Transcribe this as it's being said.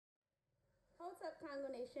What's up,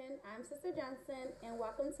 Congo Nation? I'm Sister Johnson, and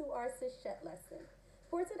welcome to our Sichet lesson.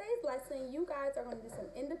 For today's lesson, you guys are going to do some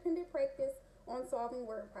independent practice on solving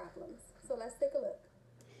word problems. So let's take a look.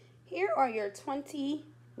 Here are your 20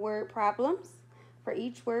 word problems. For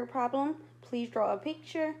each word problem, please draw a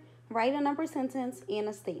picture, write a number sentence, and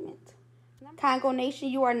a statement. Congo Nation,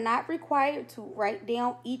 you are not required to write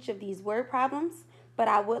down each of these word problems, but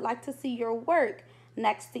I would like to see your work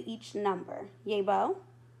next to each number. Yay, Bo?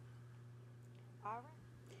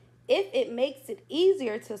 If it makes it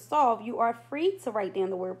easier to solve, you are free to write down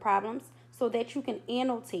the word problems so that you can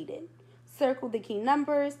annotate it. Circle the key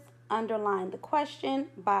numbers, underline the question,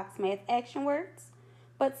 box math action words,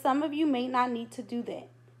 but some of you may not need to do that,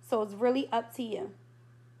 so it's really up to you.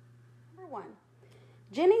 Number 1.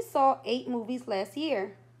 Jenny saw 8 movies last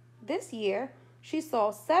year. This year, she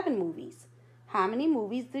saw 7 movies. How many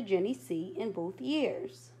movies did Jenny see in both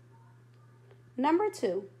years? Number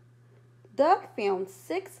 2. Doug found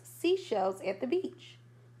 6 seashells at the beach.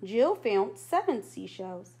 Jill found 7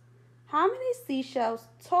 seashells. How many seashells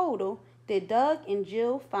total did Doug and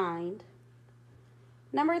Jill find?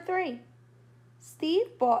 Number 3.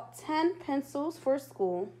 Steve bought 10 pencils for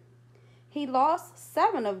school. He lost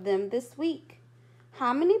 7 of them this week.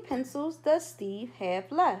 How many pencils does Steve have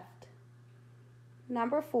left?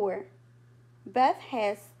 Number 4. Beth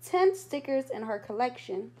has 10 stickers in her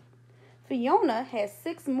collection. Fiona has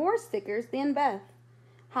 6 more stickers than Beth.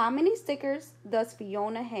 How many stickers does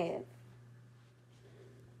Fiona have?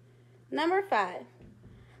 Number 5.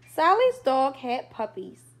 Sally's dog had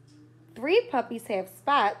puppies. 3 puppies have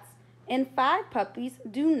spots and 5 puppies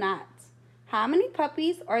do not. How many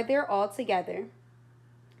puppies are there altogether?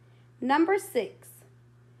 Number 6.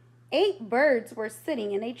 8 birds were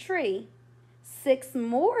sitting in a tree. 6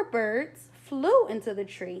 more birds flew into the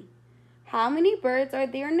tree. How many birds are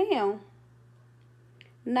there now?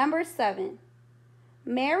 Number 7.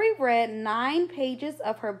 Mary read 9 pages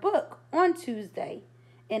of her book on Tuesday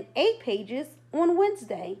and 8 pages on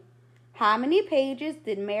Wednesday. How many pages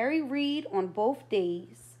did Mary read on both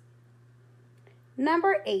days?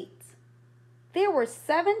 Number 8. There were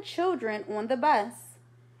 7 children on the bus.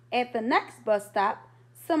 At the next bus stop,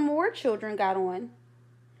 some more children got on.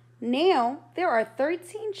 Now there are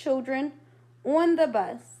 13 children on the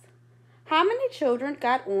bus. How many children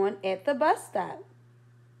got on at the bus stop?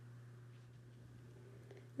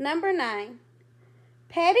 Number 9.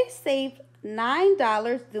 Patty saved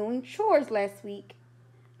 $9 doing chores last week.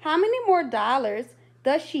 How many more dollars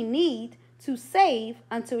does she need to save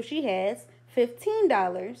until she has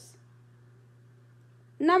 $15?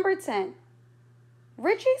 Number 10.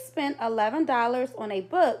 Richie spent $11 on a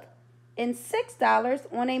book and $6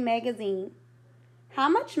 on a magazine. How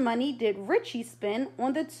much money did Richie spend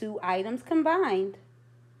on the 2 items combined?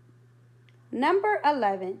 Number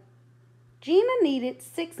 11. Gina needed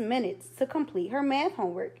 6 minutes to complete her math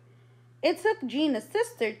homework. It took Gina's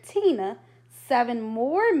sister, Tina, 7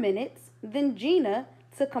 more minutes than Gina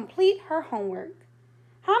to complete her homework.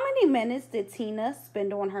 How many minutes did Tina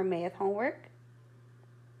spend on her math homework?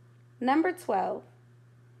 Number 12.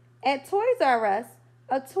 At Toys R Us,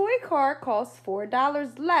 a toy car costs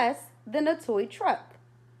 $4 less than a toy truck.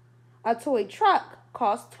 A toy truck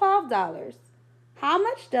costs $12. How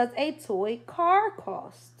much does a toy car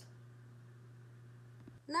cost?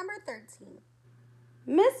 Number 13.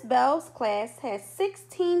 Miss Bell's class has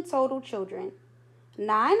 16 total children.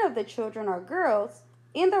 9 of the children are girls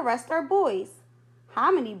and the rest are boys. How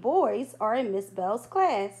many boys are in Miss Bell's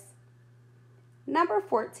class? Number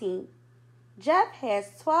 14. Jeff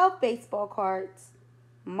has 12 baseball cards.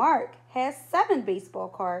 Mark has 7 baseball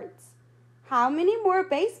cards. How many more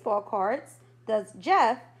baseball cards does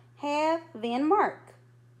Jeff have than Mark?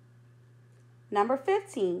 Number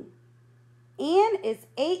 15. Anne is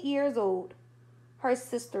 8 years old. Her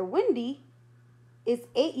sister Wendy is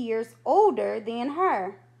 8 years older than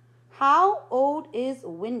her. How old is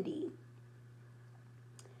Wendy?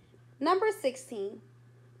 Number 16.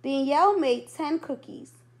 Danielle made 10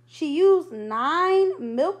 cookies. She used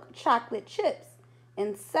 9 milk chocolate chips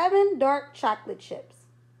and 7 dark chocolate chips.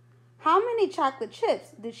 How many chocolate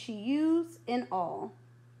chips did she use in all?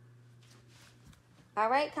 All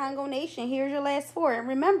right, Congo Nation, here's your last 4. And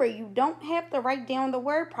remember, you don't have to write down the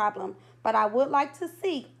word problem, but I would like to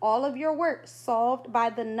see all of your work solved by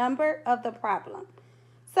the number of the problem.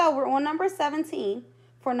 So we're on number 17.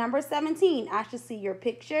 For number 17, I should see your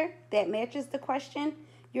picture that matches the question,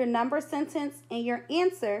 your number sentence, and your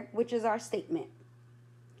answer, which is our statement.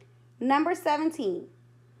 Number 17.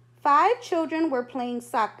 5 children were playing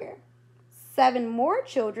soccer. 7 more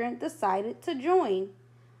children decided to join.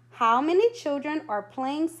 How many children are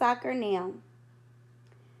playing soccer now?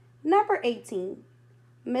 Number 18.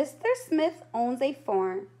 Mr. Smith owns a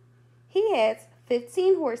farm. He has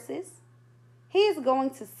 15 horses. He is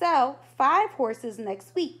going to sell 5 horses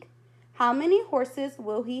next week. How many horses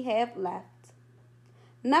will he have left?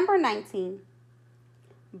 Number 19.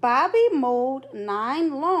 Bobby mowed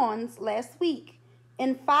 9 lawns last week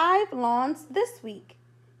and 5 lawns this week.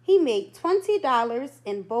 He made $20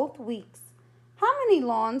 in both weeks. How many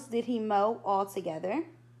lawns did he mow altogether?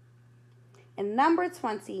 And number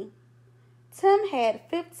 20. Tim had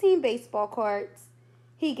 15 baseball cards.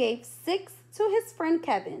 He gave 6 to his friend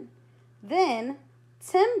Kevin. Then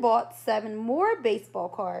Tim bought 7 more baseball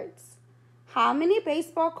cards. How many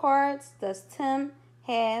baseball cards does Tim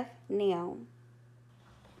have now?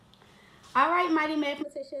 All right, mighty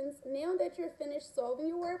mathematicians, now that you're finished solving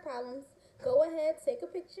your word problems, go ahead, take a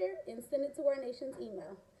picture, and send it to our nation's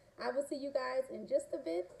email. I will see you guys in just a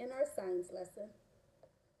bit in our science lesson.